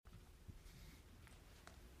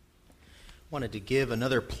Wanted to give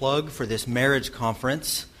another plug for this marriage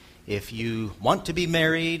conference. If you want to be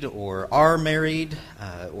married or are married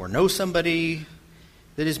or know somebody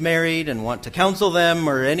that is married and want to counsel them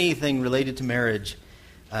or anything related to marriage,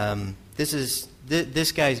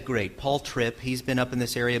 this guy's great. Paul Tripp, he's been up in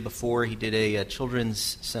this area before. He did a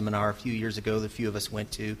children's seminar a few years ago that a few of us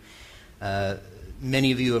went to.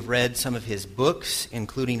 Many of you have read some of his books,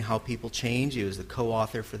 including How People Change. He was the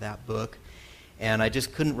co-author for that book. And I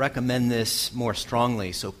just couldn't recommend this more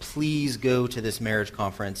strongly. So please go to this marriage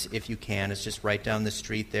conference if you can. It's just right down the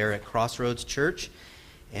street there at Crossroads Church.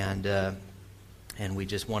 And we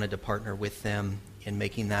just wanted to partner with them in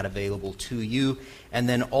making that available to you. And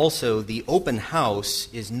then also, the open house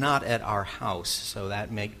is not at our house, so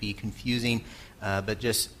that might be confusing. But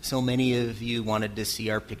just so many of you wanted to see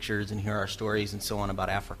our pictures and hear our stories and so on about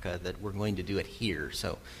Africa that we're going to do it here.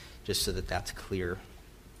 So just so that that's clear.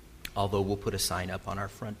 Although we'll put a sign up on our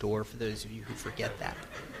front door for those of you who forget that.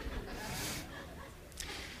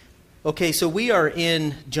 Okay, so we are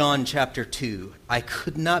in John chapter 2. I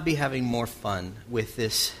could not be having more fun with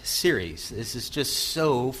this series. This is just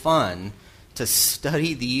so fun to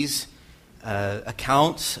study these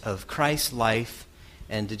accounts of Christ's life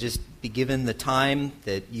and to just be given the time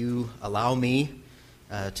that you allow me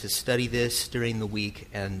to study this during the week.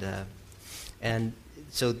 And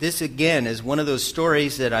so this, again, is one of those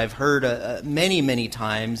stories that I've heard many, many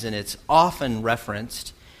times, and it's often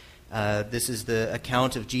referenced. This is the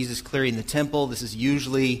account of Jesus clearing the temple. This is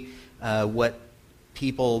usually what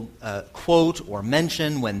people quote or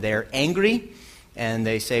mention when they're angry. And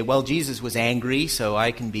they say, well, Jesus was angry, so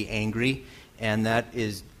I can be angry. And that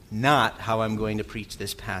is not how I'm going to preach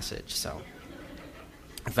this passage. So,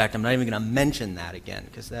 in fact, I'm not even going to mention that again,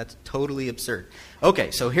 because that's totally absurd.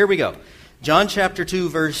 Okay, so here we go. John chapter 2,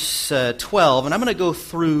 verse 12, and I'm going to go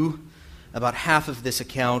through about half of this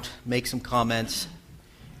account, make some comments,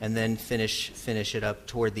 and then finish it up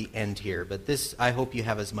toward the end here. But this, I hope you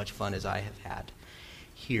have as much fun as I have had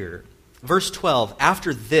here. Verse 12,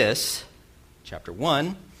 after this, chapter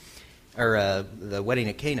 1, or the wedding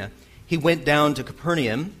at Cana, he went down to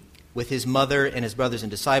Capernaum with his mother and his brothers and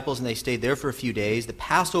disciples, and they stayed there for a few days. The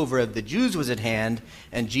Passover of the Jews was at hand,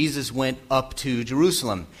 and Jesus went up to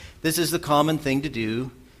Jerusalem. This is the common thing to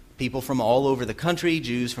do. People from all over the country,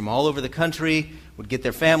 Jews from all over the country, would get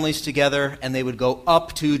their families together, and they would go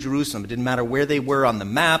up to Jerusalem. It didn't matter where they were on the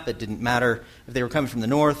map. It didn't matter if they were coming from the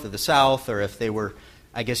north or the south, or if they were,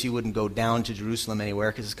 I guess you wouldn't go down to Jerusalem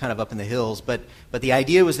anywhere because it's kind of up in the hills. But the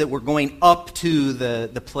idea was that we're going up to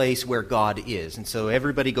the place where God is. And so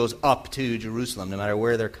everybody goes up to Jerusalem, no matter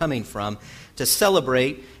where they're coming from, to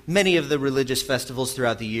celebrate many of the religious festivals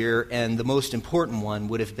throughout the year. And the most important one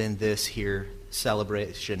would have been this here,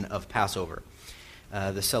 celebration of Passover,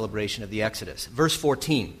 the celebration of the Exodus. Verse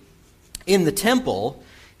 14, in the temple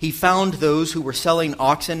he found those who were selling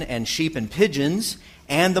oxen and sheep and pigeons,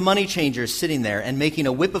 and the money changers sitting there, and making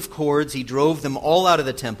a whip of cords, he drove them all out of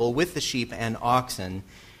the temple with the sheep and oxen.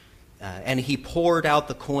 And he poured out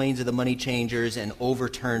the coins of the money changers and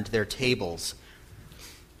overturned their tables.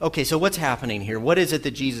 Okay, so what's happening here? What is it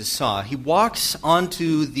that Jesus saw? He walks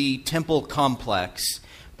onto the temple complex,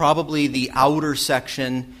 probably the outer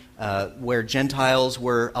section where Gentiles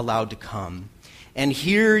were allowed to come. And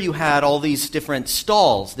here you had all these different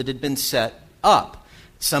stalls that had been set up.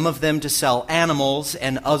 Some of them to sell animals,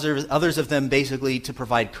 and others of them basically to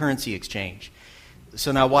provide currency exchange.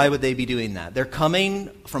 So now why would they be doing that? They're coming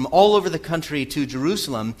from all over the country to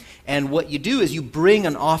Jerusalem, and what you do is you bring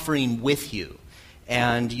an offering with you,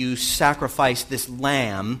 and you sacrifice this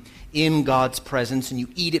lamb in God's presence, and you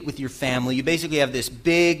eat it with your family. You basically have this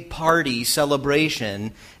big party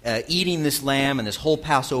celebration, eating this lamb and this whole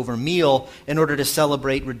Passover meal in order to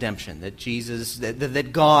celebrate redemption, that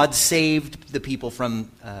God saved the people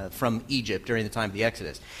from Egypt during the time of the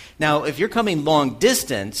Exodus. Now, if you're coming long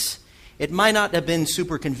distance, it might not have been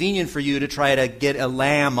super convenient for you to try to get a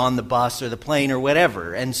lamb on the bus or the plane or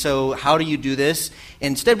whatever. And so how do you do this?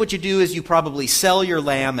 Instead, what you do is you probably sell your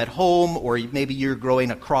lamb at home, or maybe you're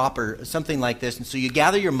growing a crop or something like this. And so you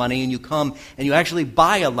gather your money and you come and you actually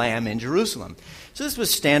buy a lamb in Jerusalem. So this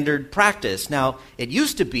was standard practice. Now, it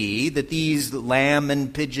used to be that these lamb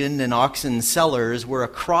and pigeon and oxen sellers were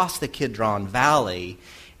across the Kidron Valley.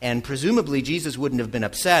 And presumably, Jesus wouldn't have been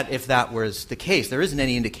upset if that was the case. There isn't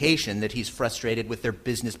any indication that he's frustrated with their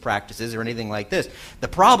business practices or anything like this. The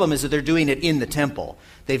problem is that they're doing it in the temple.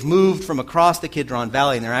 They've moved from across the Kidron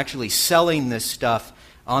Valley, and they're actually selling this stuff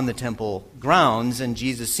on the temple grounds. And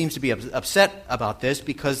Jesus seems to be upset about this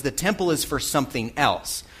because the temple is for something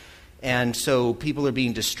else. And so people are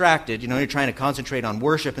being distracted. You're trying to concentrate on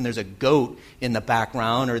worship, and there's a goat in the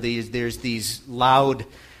background, or there's these loud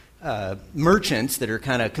merchants that are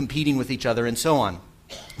kind of competing with each other and so on.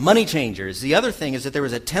 Money changers. The other thing is that there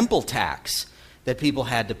was a temple tax that people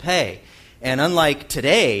had to pay. And unlike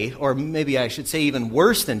today, or maybe I should say even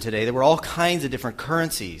worse than today, there were all kinds of different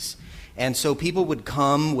currencies. And so people would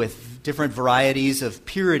come with different varieties of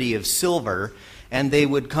purity of silver, and they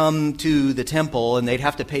would come to the temple and they'd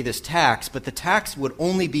have to pay this tax, but the tax would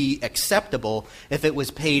only be acceptable if it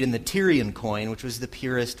was paid in the Tyrian coin, which was the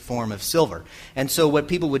purest form of silver. And so what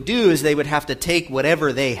people would do is they would have to take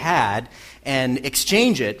whatever they had and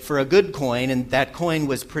exchange it for a good coin, and that coin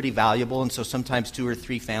was pretty valuable, and so sometimes 2 or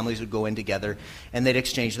 3 families would go in together and they'd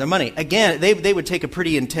exchange their money. Again, they would take a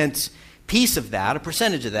pretty intense piece of that, a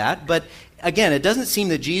percentage of that, but again, it doesn't seem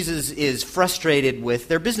that Jesus is frustrated with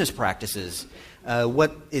their business practices.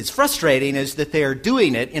 What is frustrating is that they are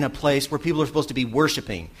doing it in a place where people are supposed to be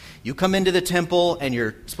worshiping. You come into the temple and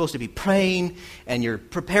you're supposed to be praying and you're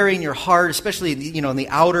preparing your heart, especially in the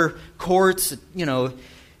outer courts.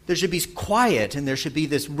 There should be quiet and there should be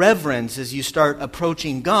this reverence as you start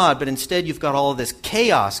approaching God, but instead you've got all of this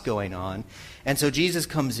chaos going on. And so Jesus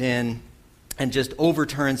comes in and just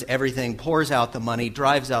overturns everything, pours out the money,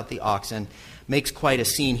 drives out the oxen, makes quite a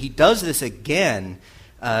scene. He does this again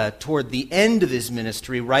toward the end of his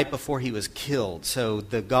ministry, right before he was killed. So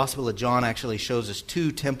the Gospel of John actually shows us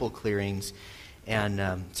 2 temple clearings.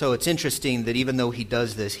 And so it's interesting that even though he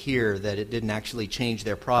does this here, that it didn't actually change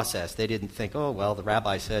their process. They didn't think, oh, well, the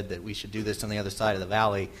rabbi said that we should do this on the other side of the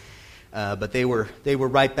valley. But they were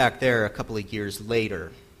right back there a couple of years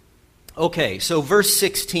later. Okay, so verse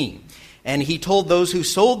 16. And he told those who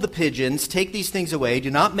sold the pigeons, take these things away.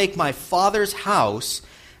 Do not make my Father's house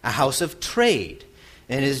a house of trade.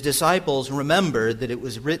 And his disciples remembered that it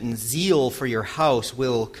was written, zeal for your house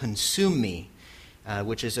will consume me,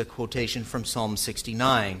 which is a quotation from Psalm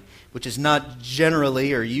 69, which is not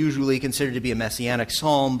generally or usually considered to be a messianic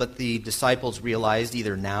psalm, but the disciples realized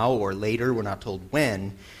either now or later, we're not told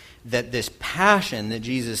when, that this passion that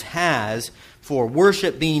Jesus has for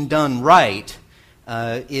worship being done right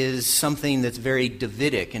is something that's very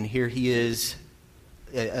Davidic. And here he is,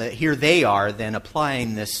 here they are then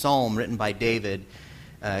applying this psalm written by David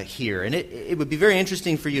here. And it would be very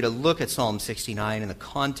interesting for you to look at Psalm 69 in the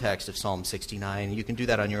context of Psalm 69. You can do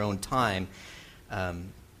that on your own time.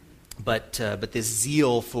 But this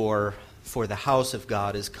zeal for the house of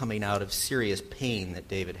God is coming out of serious pain that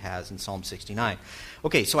David has in Psalm 69.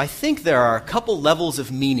 Okay, so I think there are a couple levels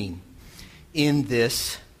of meaning in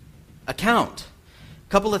this account.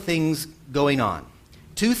 A couple of things going on.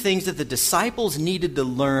 2 things that the disciples needed to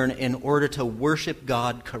learn in order to worship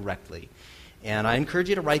God correctly. And I encourage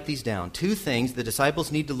you to write these down. 2 things the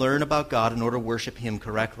disciples need to learn about God in order to worship him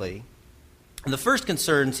correctly. And the first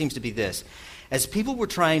concern seems to be this. As people were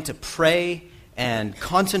trying to pray and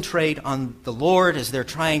concentrate on the Lord, as they're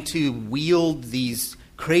trying to wield these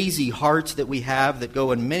crazy hearts that we have that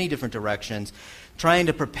go in many different directions, trying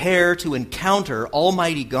to prepare to encounter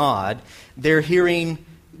Almighty God, they're hearing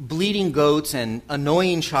bleating goats and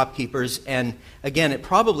annoying shopkeepers. And again, it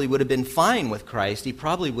probably would have been fine with Christ. He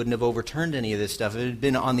probably wouldn't have overturned any of this stuff. It had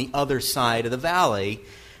been on the other side of the valley.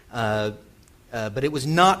 But it was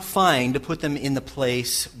not fine to put them in the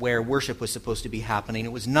place where worship was supposed to be happening.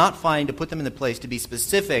 It was not fine to put them in the place, to be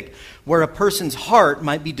specific, where a person's heart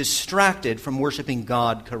might be distracted from worshiping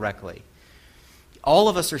God correctly. All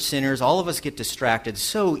of us are sinners. All of us get distracted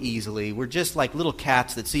so easily. We're just like little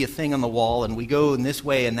cats that see a thing on the wall and we go in this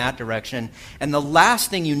way and that direction. And the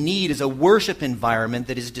last thing you need is a worship environment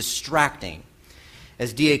that is distracting.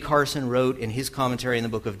 As D.A. Carson wrote in his commentary in the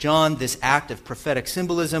book of John, this act of prophetic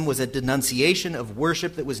symbolism was a denunciation of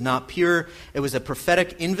worship that was not pure. It was a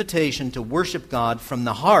prophetic invitation to worship God from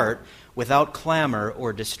the heart without clamor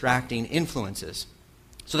or distracting influences.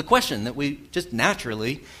 So the question that we just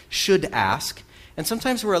naturally should ask, and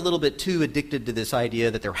sometimes we're a little bit too addicted to this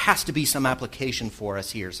idea that there has to be some application for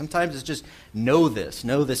us here. Sometimes it's just know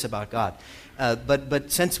this about God.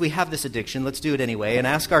 But since we have this addiction, let's do it anyway and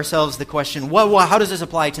ask ourselves the question, how does this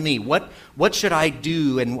apply to me? What should I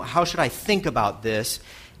do and how should I think about this?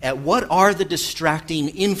 What are the distracting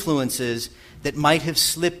influences that might have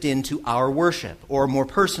slipped into our worship? Or more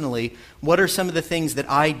personally, what are some of the things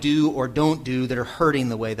that I do or don't do that are hurting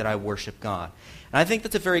the way that I worship God? And I think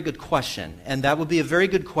that's a very good question. And that would be a very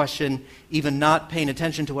good question, even not paying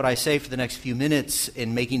attention to what I say for the next few minutes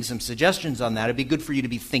and making some suggestions on that. It'd be good for you to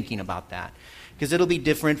be thinking about that, because it'll be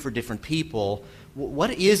different for different people.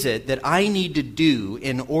 What is it that I need to do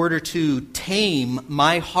in order to tame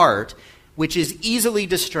my heart, which is easily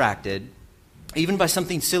distracted, even by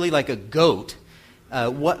something silly like a goat,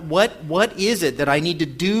 what is it that I need to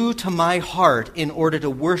do to my heart in order to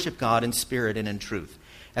worship God in spirit and in truth?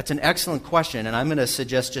 That's an excellent question, and I'm going to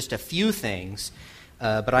suggest just a few things,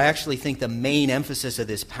 but I actually think the main emphasis of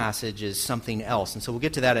this passage is something else, and so we'll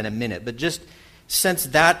get to that in a minute. But just since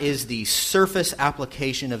that is the surface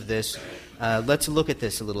application of this, let's look at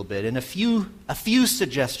this a little bit, and a few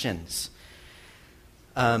suggestions.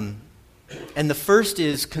 And the first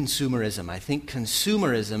is consumerism. I think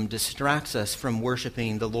consumerism distracts us from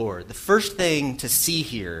worshiping the Lord. The first thing to see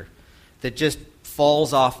here that just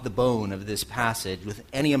falls off the bone of this passage with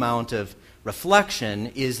any amount of reflection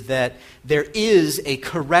is that there is a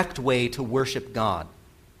correct way to worship God.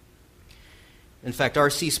 In fact,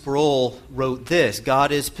 R.C. Sproul wrote this: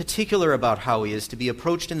 God is particular about how he is to be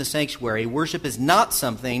approached in the sanctuary. Worship is not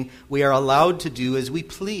something we are allowed to do as we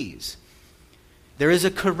please. There is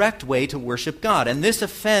a correct way to worship God, and this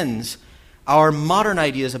offends our modern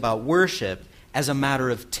ideas about worship as a matter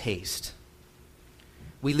of taste.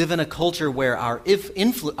 We live in a culture where our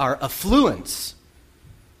affluence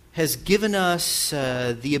has given us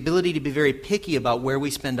the ability to be very picky about where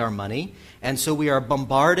we spend our money, and so we are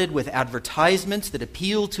bombarded with advertisements that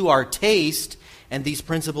appeal to our taste, and these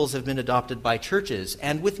principles have been adopted by churches,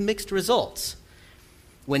 and with mixed results.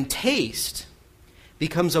 When taste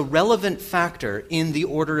becomes a relevant factor in the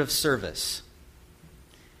order of service,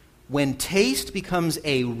 when taste becomes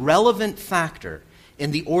a relevant factor in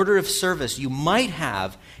the order of service, you might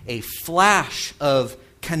have a flash of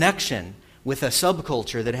connection with a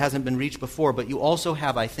subculture that hasn't been reached before, but you also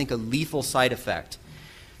have, I think, a lethal side effect.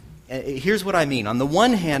 Here's what I mean. On the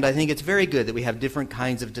one hand, I think it's very good that we have different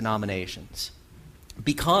kinds of denominations,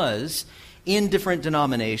 because in different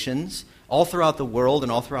denominations, all throughout the world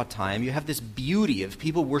and all throughout time, you have this beauty of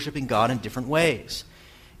people worshiping God in different ways.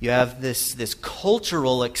 You have this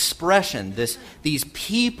cultural expression, these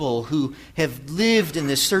people who have lived in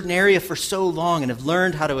this certain area for so long and have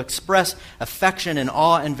learned how to express affection and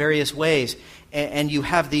awe in various ways. And you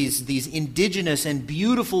have these indigenous and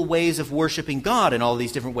beautiful ways of worshiping God in all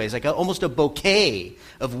these different ways, like almost a bouquet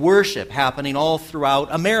of worship happening all throughout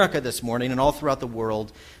America this morning and all throughout the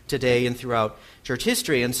world today and throughout church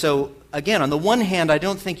history. And so, again, on the one hand, I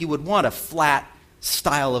don't think you would want a flat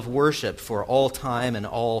style of worship for all time and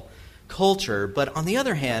all culture. But on the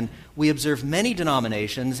other hand, we observe many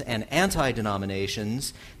denominations and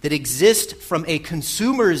anti-denominations that exist from a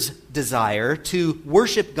consumer's desire to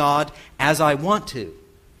worship God as I want to.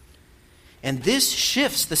 And this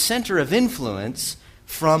shifts the center of influence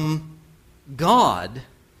from God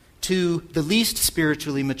to the least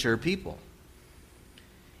spiritually mature people.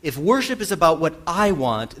 If worship is about what I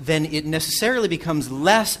want, then it necessarily becomes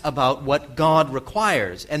less about what God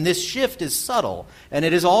requires. And this shift is subtle, and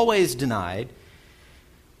it is always denied,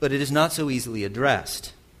 but it is not so easily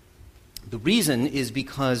addressed. The reason is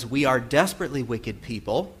because we are desperately wicked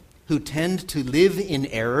people who tend to live in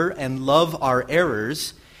error and love our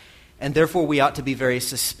errors, and therefore we ought to be very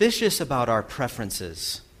suspicious about our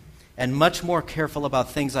preferences and much more careful about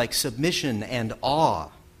things like submission and awe.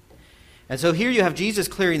 And so here you have Jesus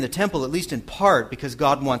clearing the temple, at least in part, because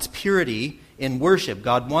God wants purity in worship.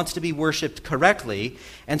 God wants to be worshipped correctly.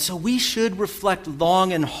 And so we should reflect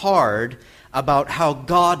long and hard about how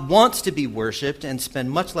God wants to be worshipped and spend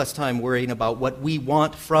much less time worrying about what we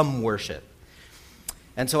want from worship.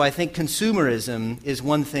 And so I think consumerism is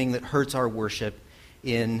one thing that hurts our worship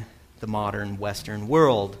in the modern Western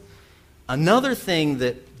world. Another thing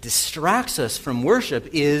that distracts us from worship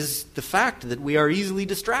is the fact that we are easily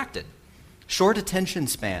distracted. Short attention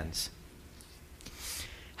spans.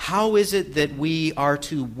 How is it that we are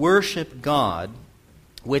to worship God,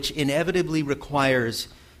 which inevitably requires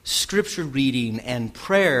scripture reading and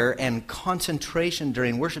prayer and concentration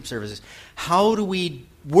during worship services? How do we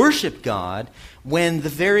worship God when the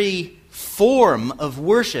very form of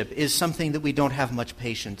worship is something that we don't have much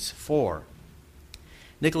patience for?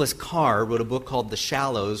 Nicholas Carr wrote a book called The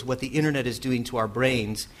Shallows, What the Internet is Doing to Our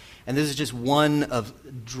Brains. And this is just one of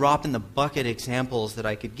drop-in-the-bucket examples that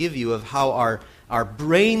I could give you of how our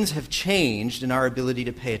brains have changed in our ability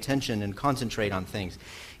to pay attention and concentrate on things.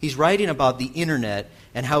 He's writing about the internet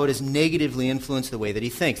and how it has negatively influenced the way that he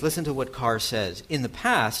thinks. Listen to what Carr says. In the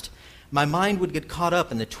past, my mind would get caught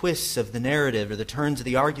up in the twists of the narrative or the turns of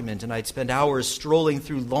the argument, and I'd spend hours strolling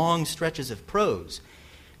through long stretches of prose.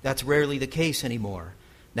 That's rarely the case anymore.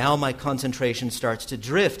 Now my concentration starts to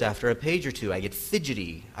drift after a page or two. I get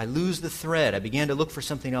fidgety. I lose the thread. I begin to look for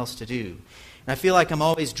something else to do. And I feel like I'm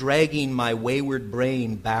always dragging my wayward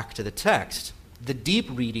brain back to the text. The deep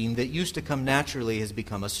reading that used to come naturally has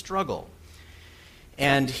become a struggle.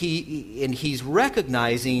 And he's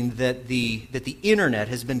recognizing that the internet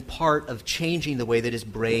has been part of changing the way that his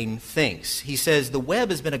brain thinks. He says, the web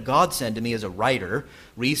has been a godsend to me as a writer.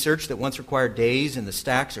 Research that once required days in the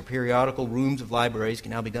stacks or periodical rooms of libraries can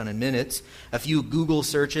now be done in minutes. A few Google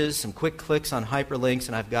searches, some quick clicks on hyperlinks,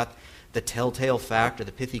 and I've got the telltale fact or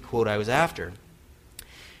the pithy quote I was after.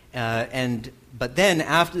 But then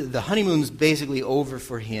after the honeymoon's basically over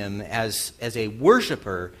for him as a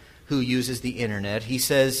worshiper who uses the internet, he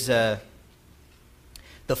says, the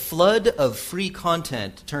flood of free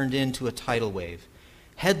content turned into a tidal wave.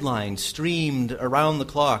 Headlines streamed around the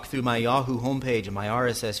clock through my Yahoo homepage and my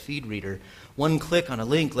RSS feed reader. One click on a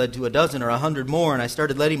link led to a dozen or 100 more, and I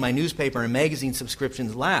started letting my newspaper and magazine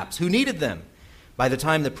subscriptions lapse. Who needed them? By the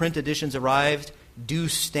time the print editions arrived, due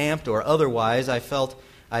stamped or otherwise, I felt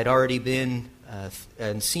I'd already been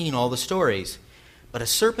and seen all the stories. But a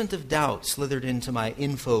serpent of doubt slithered into my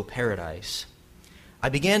info paradise. I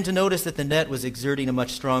began to notice that the net was exerting a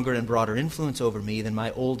much stronger and broader influence over me than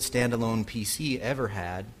my old standalone PC ever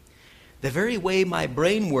had. The very way my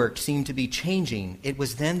brain worked seemed to be changing. It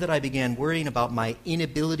was then that I began worrying about my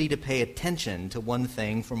inability to pay attention to one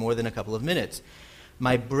thing for more than a couple of minutes.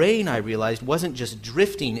 My brain, I realized, wasn't just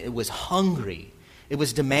drifting, it was hungry. It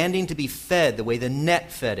was demanding to be fed the way the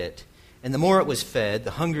net fed it. And the more it was fed,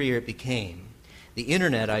 the hungrier it became. The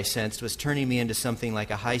internet, I sensed, was turning me into something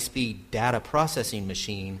like a high-speed data processing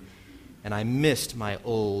machine, and I missed my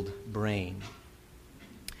old brain.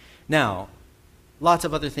 Now, lots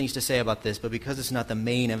of other things to say about this, but because it's not the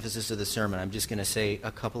main emphasis of the sermon, I'm just going to say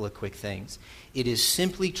a couple of quick things. It is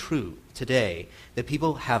simply true today that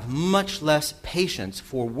people have much less patience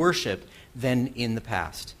for worship than in the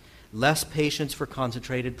past. Less patience for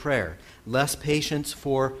concentrated prayer. Less patience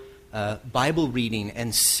for Bible reading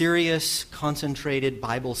and serious, concentrated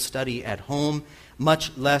Bible study at home,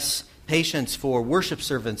 much less patience for worship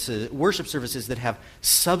services that have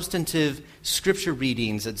substantive scripture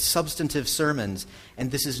readings and substantive sermons.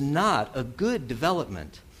 And this is not a good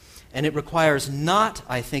development. And it requires not,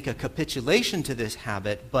 I think, a capitulation to this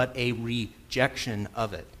habit, but a rejection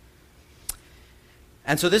of it.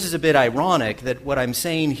 And so this is a bit ironic that what I'm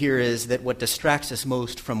saying here is that what distracts us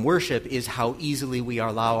most from worship is how easily we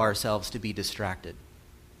allow ourselves to be distracted.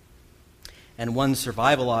 And one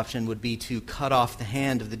survival option would be to cut off the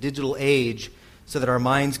hand of the digital age so that our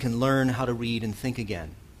minds can learn how to read and think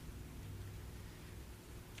again.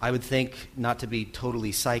 I would think, not to be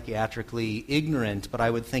totally psychiatrically ignorant, but I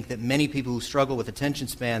would think that many people who struggle with attention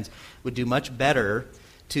spans would do much better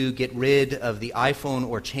to get rid of the iPhone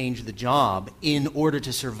or change the job in order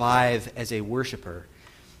to survive as a worshiper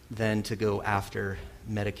than to go after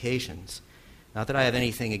medications. Not that I have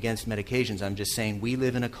anything against medications, I'm just saying we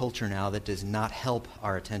live in a culture now that does not help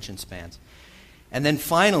our attention spans. And then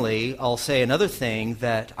finally, I'll say another thing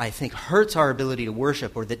that I think hurts our ability to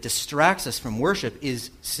worship or that distracts us from worship is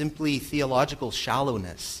simply theological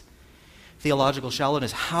shallowness. Theological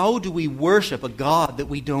shallowness. How do we worship a God that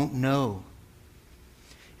we don't know?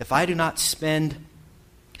 If I do not spend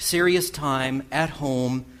serious time at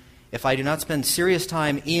home, if I do not spend serious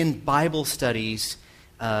time in Bible studies,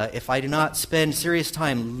 if I do not spend serious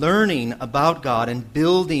time learning about God and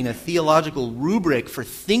building a theological rubric for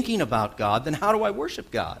thinking about God, then how do I worship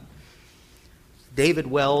God? David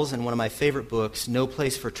Wells, in one of my favorite books, No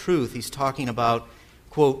Place for Truth, he's talking about,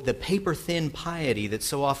 quote, the paper-thin piety that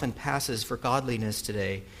so often passes for godliness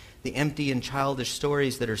today. The empty and childish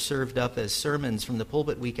stories that are served up as sermons from the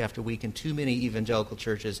pulpit week after week in too many evangelical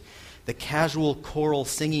churches. The casual choral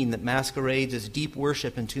singing that masquerades as deep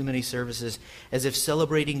worship in too many services, as if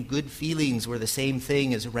celebrating good feelings were the same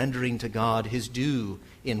thing as rendering to God his due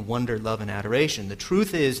in wonder, love, and adoration. The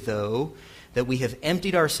truth is, though, that we have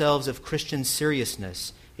emptied ourselves of Christian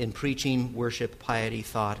seriousness in preaching, worship, piety,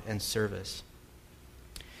 thought, and service.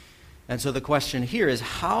 And so the question here is,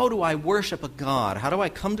 how do I worship a God? How do I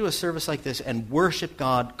come to a service like this and worship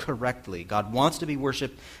God correctly? God wants to be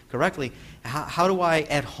worshipped correctly. How do I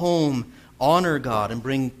at home honor God and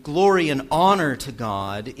bring glory and honor to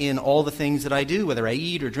God in all the things that I do, whether I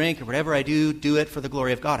eat or drink or whatever I do it for the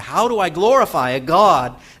glory of God? How do I glorify a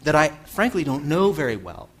God that I frankly don't know very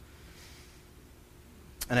well?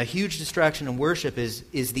 And a huge distraction in worship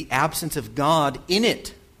is the absence of God in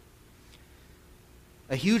it.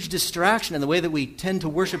 A huge distraction in the way that we tend to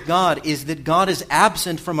worship God is that God is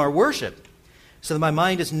absent from our worship. So that my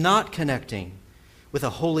mind is not connecting with a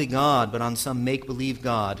holy God, but on some make-believe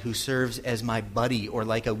God who serves as my buddy or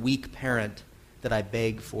like a weak parent that I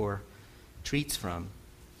beg for treats from.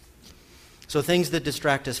 So things that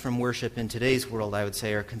distract us from worship in today's world, I would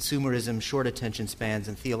say, are consumerism, short attention spans,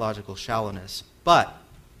 and theological shallowness. But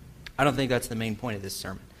I don't think that's the main point of this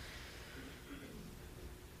sermon.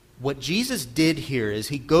 What Jesus did here is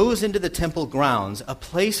he goes into the temple grounds, a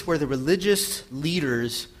place where the religious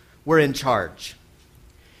leaders were in charge.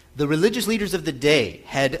 The religious leaders of the day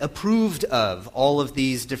had approved of all of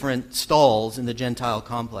these different stalls in the Gentile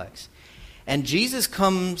complex. And Jesus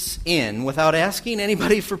comes in without asking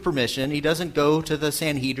anybody for permission. He doesn't go to the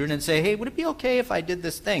Sanhedrin and say, hey, would it be okay if I did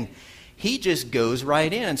this thing? He just goes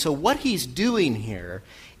right in. And so what he's doing here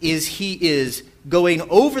is he is going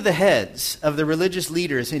over the heads of the religious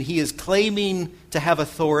leaders, and he is claiming to have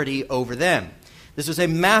authority over them. This was a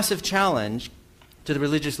massive challenge to the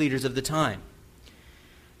religious leaders of the time.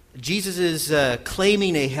 Jesus is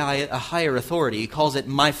claiming a higher authority. He calls it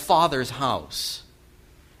my Father's house.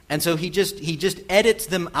 And so he just edits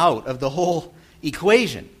them out of the whole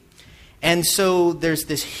equation. And so there's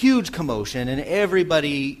this huge commotion, and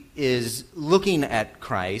everybody is looking at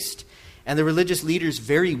Christ. And the religious leaders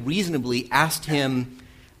very reasonably asked him,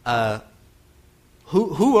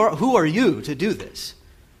 who are you to do this?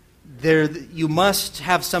 You must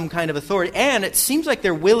have some kind of authority. And it seems like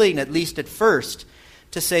they're willing, at least at first,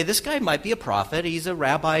 to say, this guy might be a prophet. He's a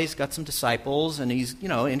rabbi. He's got some disciples, and he's,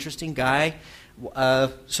 an interesting guy.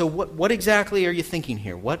 So what exactly are you thinking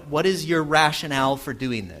here? What is your rationale for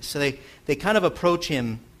doing this? So they kind of approach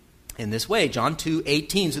him in this way. John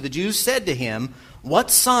 2:18. So the Jews said to him,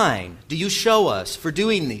 what sign do you show us for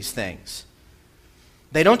doing these things?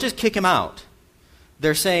 They don't just kick him out.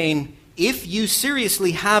 They're saying, if you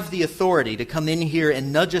seriously have the authority to come in here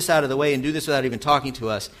and nudge us out of the way and do this without even talking to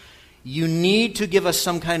us, you need to give us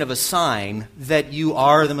some kind of a sign that you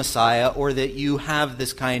are the Messiah or that you have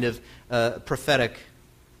this kind of prophetic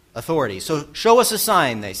authority. So show us a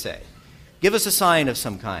sign, they say. Give us a sign of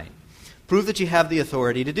some kind. Prove that you have the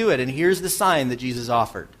authority to do it. And here's the sign that Jesus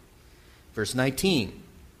offered. Verse 19.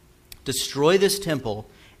 Destroy this temple,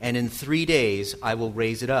 and in 3 days I will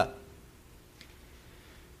raise it up.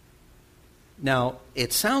 Now,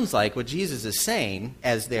 it sounds like what Jesus is saying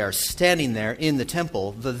as they are standing there in the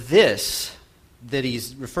temple, the this that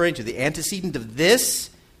he's referring to, the antecedent of this,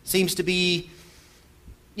 seems to be,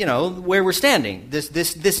 where we're standing,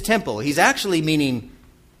 this temple. He's actually meaning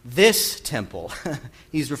this temple.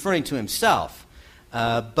 He's referring to himself.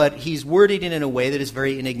 But he's wording it in a way that is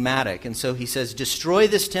very enigmatic. And so he says, destroy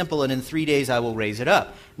this temple, and in 3 days I will raise it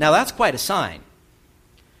up. Now, that's quite a sign.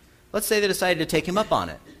 Let's say they decided to take him up on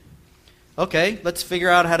it. Okay, let's figure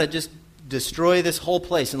out how to just destroy this whole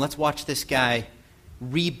place, and let's watch this guy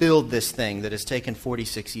rebuild this thing that has taken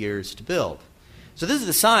 46 years to build. So this is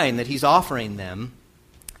the sign that he's offering them,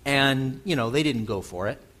 and, they didn't go for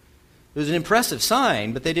it. It was an impressive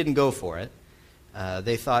sign, but they didn't go for it.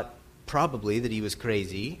 They thought probably that he was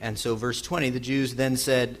crazy, and so verse 20, the Jews then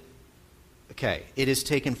said, okay, it has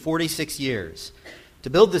taken 46 years to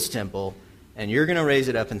build this temple, and you're going to raise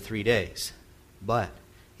it up in 3 days. But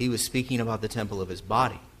he was speaking about the temple of his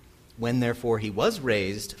body. When, therefore, he was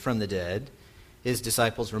raised from the dead, his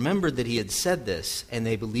disciples remembered that he had said this, and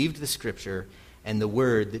they believed the scripture and the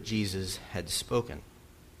word that Jesus had spoken.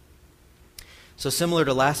 So similar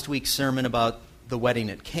to last week's sermon about the wedding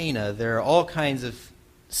at Cana, there are all kinds of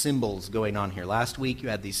symbols going on here. Last week you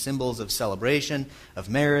had these symbols of celebration, of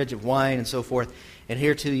marriage, of wine, and so forth. And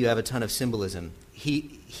here too you have a ton of symbolism.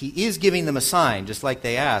 He is giving them a sign, just like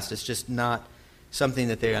they asked. It's just not something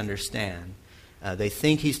that they understand. They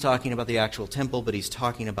think he's talking about the actual temple, but he's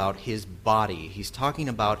talking about his body. He's talking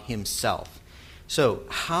about himself. So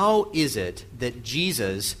how is it that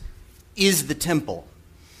Jesus is the temple?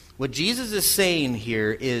 What Jesus is saying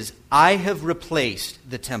here is, I have replaced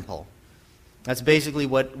the temple. That's basically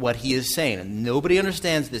what he is saying. And nobody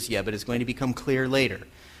understands this yet, but it's going to become clear later.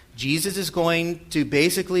 Jesus is going to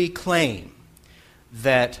basically claim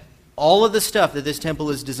that all of the stuff that this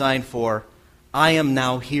temple is designed for, I am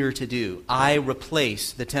now here to do. I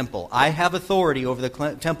replace the temple. I have authority over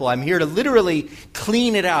the temple. I'm here to literally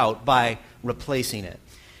clean it out by replacing it.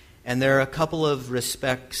 And there are a couple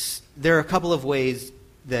of ways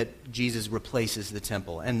that Jesus replaces the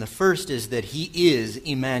temple. And the first is that he is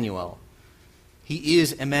Emmanuel. He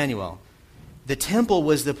is Emmanuel. The temple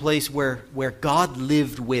was the place where God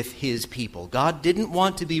lived with his people. God didn't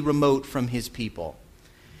want to be remote from his people.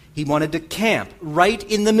 He wanted to camp right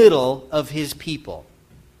in the middle of his people.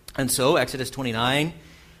 And so, Exodus 29,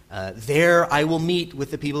 there I will meet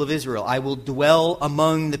with the people of Israel. I will dwell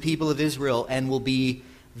among the people of Israel and will be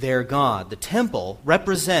their God. The temple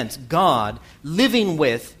represents God living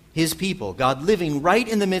with his people, God living right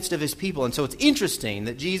in the midst of his people. And so it's interesting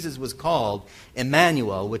that Jesus was called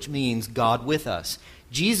Emmanuel, which means God with us.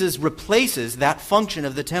 Jesus replaces that function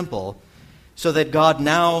of the temple so that God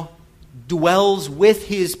now dwells with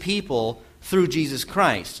his people through Jesus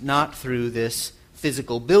Christ, not through this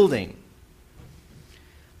physical building.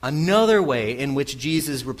 Another way in which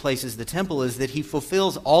Jesus replaces the temple is that he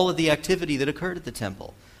fulfills all of the activity that occurred at the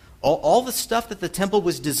temple. All the stuff that the temple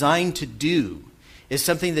was designed to do is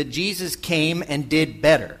something that Jesus came and did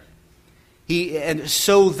better. And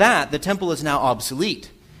so that the temple is now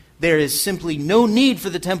obsolete. There is simply no need for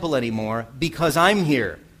the temple anymore because I'm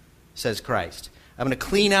here, says Christ. I'm going to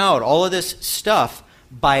clean out all of this stuff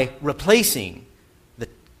by replacing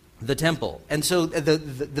the temple. And so the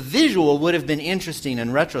visual would have been interesting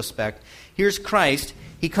in retrospect. Here's Christ.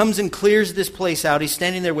 He comes and clears this place out. He's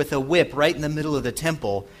standing there with a whip right in the middle of the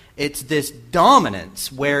temple. It's this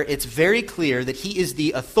dominance where it's very clear that he is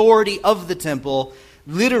the authority of the temple,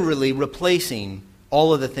 literally replacing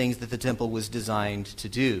all of the things that the temple was designed to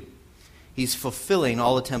do. He's fulfilling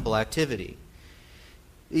all the temple activity.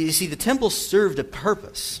 You see, the temple served a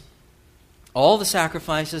purpose. All the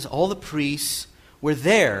sacrifices, all the priests were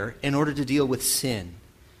there in order to deal with sin.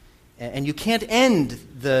 And you can't end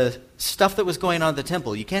the stuff that was going on at the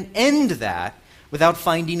temple. You can't end that without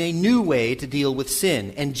finding a new way to deal with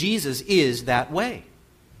sin. And Jesus is that way.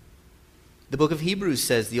 The book of Hebrews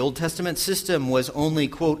says the Old Testament system was only,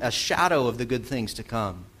 quote, a shadow of the good things to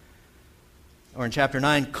come. Or in chapter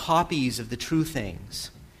 9, copies of the true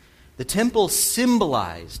things. The temple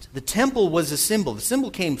symbolized. The temple was a symbol. The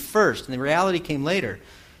symbol came first, and the reality came later.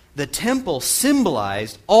 The temple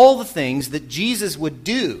symbolized all the things that Jesus would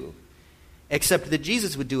do, except that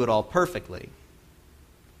Jesus would do it all perfectly.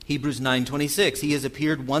 Hebrews 9:26, he has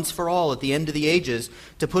appeared once for all at the end of the ages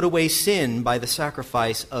to put away sin by the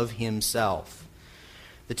sacrifice of himself.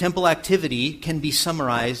 The temple activity can be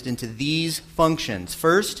summarized into these functions.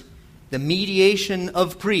 First, the mediation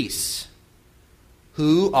of priests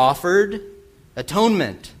who offered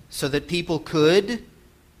atonement so that people could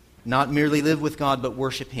not merely live with God but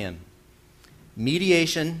worship him.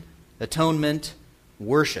 Mediation, atonement,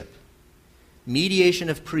 worship. Mediation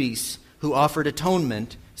of priests who offered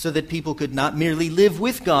atonement so that people could not merely live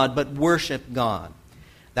with God, but worship God.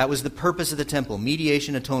 That was the purpose of the temple,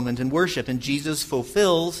 mediation, atonement, and worship. And Jesus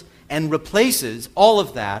fulfills and replaces all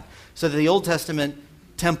of that so that the Old Testament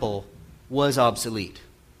temple was obsolete.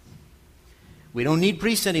 We don't need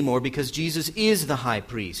priests anymore because Jesus is the high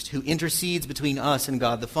priest who intercedes between us and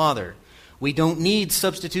God the Father. We don't need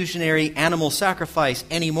substitutionary animal sacrifice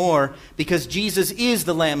anymore because Jesus is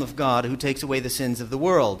the Lamb of God who takes away the sins of the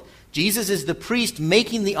world. Jesus is the priest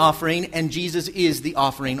making the offering, and Jesus is the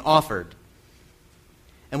offering offered.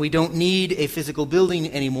 And we don't need a physical building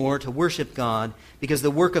anymore to worship God because the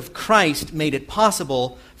work of Christ made it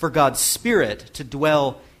possible for God's Spirit to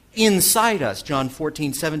dwell inside us. John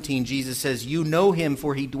 14:17, Jesus says, "You know him,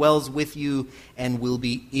 for he dwells with you and will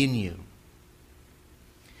be in you."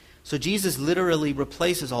 So Jesus literally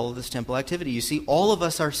replaces all of this temple activity. You see, all of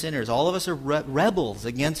us are sinners. All of us are rebels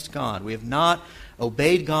against God. We have not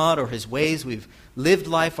obeyed God or his ways. We've lived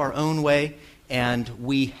life our own way, and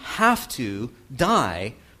we have to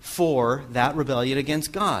die for that rebellion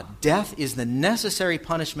against God. Death is the necessary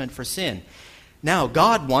punishment for sin. Now,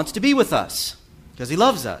 God wants to be with us because he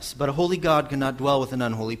loves us, but a holy God cannot dwell with an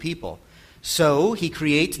unholy people. So he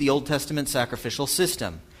creates the Old Testament sacrificial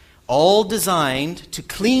system, all designed to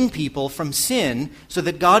clean people from sin so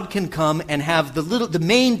that God can come and have the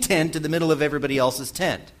main tent in the middle of everybody else's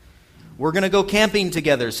tent. We're going to go camping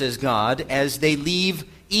together, says God, as they leave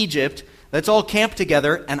Egypt. Let's all camp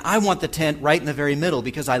together, and I want the tent right in the very middle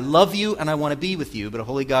because I love you and I want to be with you. But a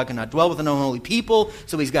holy God cannot dwell with an unholy people,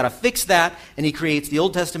 so he's got to fix that, and he creates the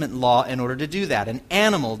Old Testament law in order to do that. An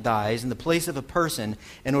animal dies in the place of a person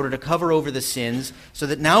in order to cover over the sins so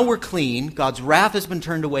that now we're clean, God's wrath has been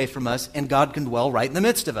turned away from us, and God can dwell right in the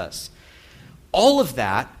midst of us. All of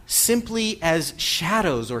that simply as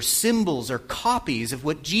shadows or symbols or copies of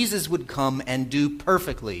what Jesus would come and do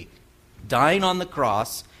perfectly, dying on the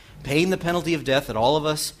cross, paying the penalty of death that all of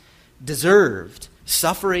us deserved,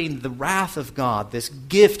 suffering the wrath of God, this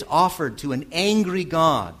gift offered to an angry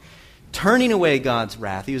God, turning away God's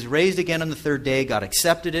wrath. He was raised again on the third day. God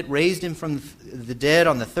accepted it, raised him from the dead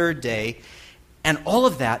on the third day. And all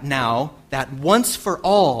of that now, that once for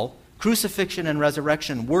all crucifixion and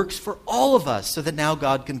resurrection works for all of us so that now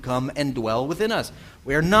God can come and dwell within us.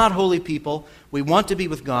 We are not holy people. We want to be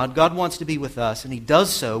with God. God wants to be with us, and he does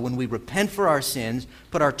so when we repent for our sins,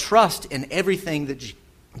 put our trust in everything that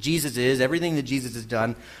Jesus is, everything that Jesus has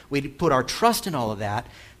done. We put our trust in all of that.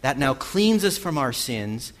 That now cleans us from our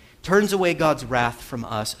sins, turns away God's wrath from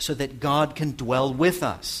us so that God can dwell with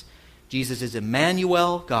us. Jesus is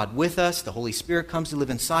Emmanuel, God with us. The Holy Spirit comes to live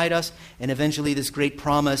inside us. And eventually this great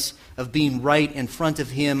promise of being right in front of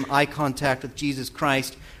him, eye contact with Jesus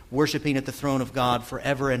Christ, worshiping at the throne of God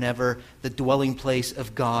forever and ever. The dwelling place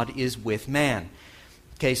of God is with man.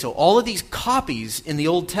 Okay, so all of these copies in the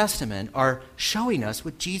Old Testament are showing us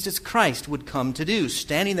what Jesus Christ would come to do,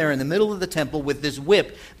 standing there in the middle of the temple with this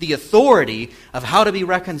whip, the authority of how to be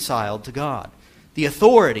reconciled to God, the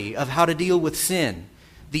authority of how to deal with sin,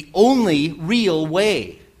 the only real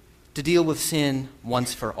way to deal with sin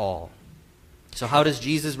once for all. So how does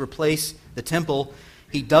Jesus replace the temple?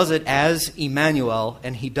 He does it as Emmanuel,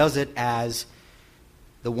 and he does it as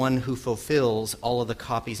the one who fulfills all of the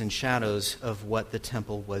copies and shadows of what the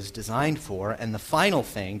temple was designed for. And the final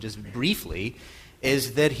thing, just briefly,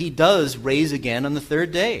 is that he does raise again on the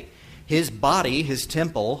third day. His body, his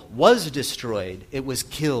temple, was destroyed. It was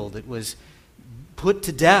killed. It was put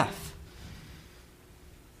to death.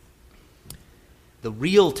 The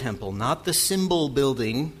real temple, not the symbol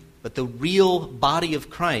building, but the real body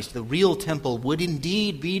of Christ, the real temple, would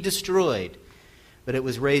indeed be destroyed. But it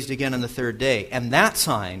was raised again on the third day. And that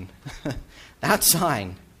sign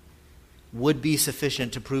would be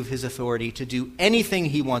sufficient to prove his authority to do anything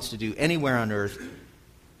he wants to do anywhere on earth,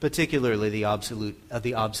 particularly the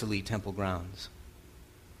obsolete temple grounds.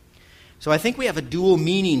 So I think we have a dual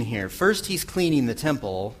meaning here. First, he's cleaning the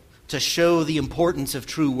temple to show the importance of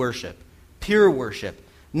true worship, pure worship.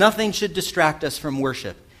 Nothing should distract us from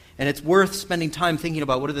worship. And it's worth spending time thinking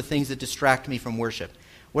about what are the things that distract me from worship.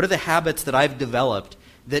 What are the habits that I've developed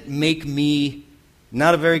that make me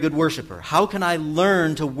not a very good worshiper? How can I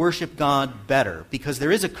learn to worship God better? Because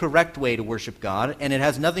there is a correct way to worship God, and it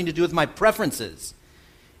has nothing to do with my preferences.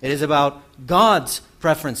 It is about God's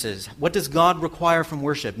preferences. What does God require from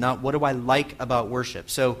worship? Not what do I like about worship?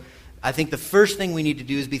 So I think the first thing we need to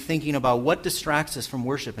do is be thinking about what distracts us from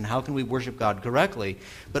worship and how can we worship God correctly.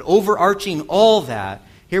 But overarching all that,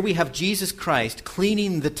 here we have Jesus Christ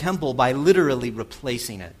cleaning the temple by literally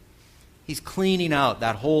replacing it. He's cleaning out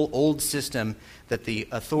that whole old system that the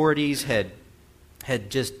authorities had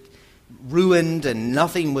just ruined and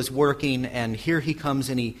nothing was working. And here he comes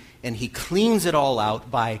and he cleans it all out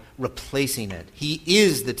by replacing it. He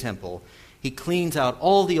is the temple. He cleans out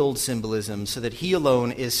all the old symbolism so that he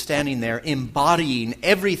alone is standing there embodying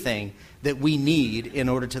everything that we need in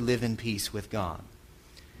order to live in peace with God.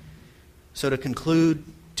 So to conclude,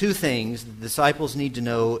 two things the disciples need to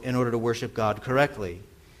know in order to worship God correctly.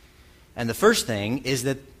 And the first thing is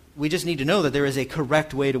that we just need to know that there is a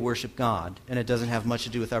correct way to worship God, and it doesn't have much to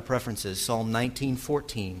do with our preferences. Psalm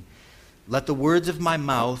 19:14. Let the words of my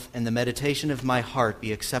mouth and the meditation of my heart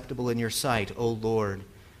be acceptable in your sight, O Lord,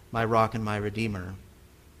 my rock and my redeemer.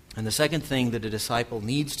 And the second thing that a disciple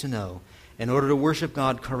needs to know in order to worship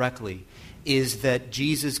God correctly is that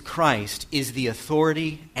Jesus Christ is the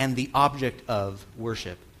authority and the object of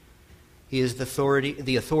worship. He is the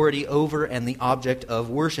authority over and the object of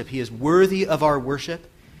worship. He is worthy of our worship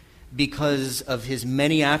because of his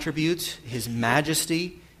many attributes, his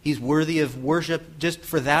majesty. He's worthy of worship just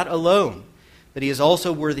for that alone. But he is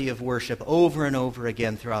also worthy of worship over and over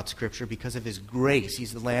again throughout Scripture because of his grace.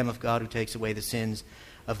 He's the Lamb of God who takes away the sins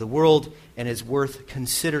of the world, and is worth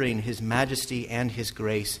considering his majesty and his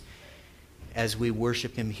grace as we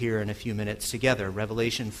worship him here in a few minutes together.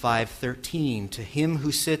 Revelation 5:13, to him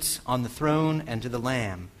who sits on the throne and to the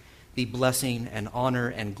Lamb be blessing and honor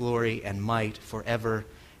and glory and might forever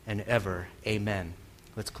and ever. Amen.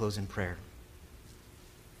 Let's close in prayer.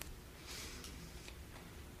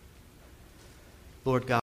 Lord God,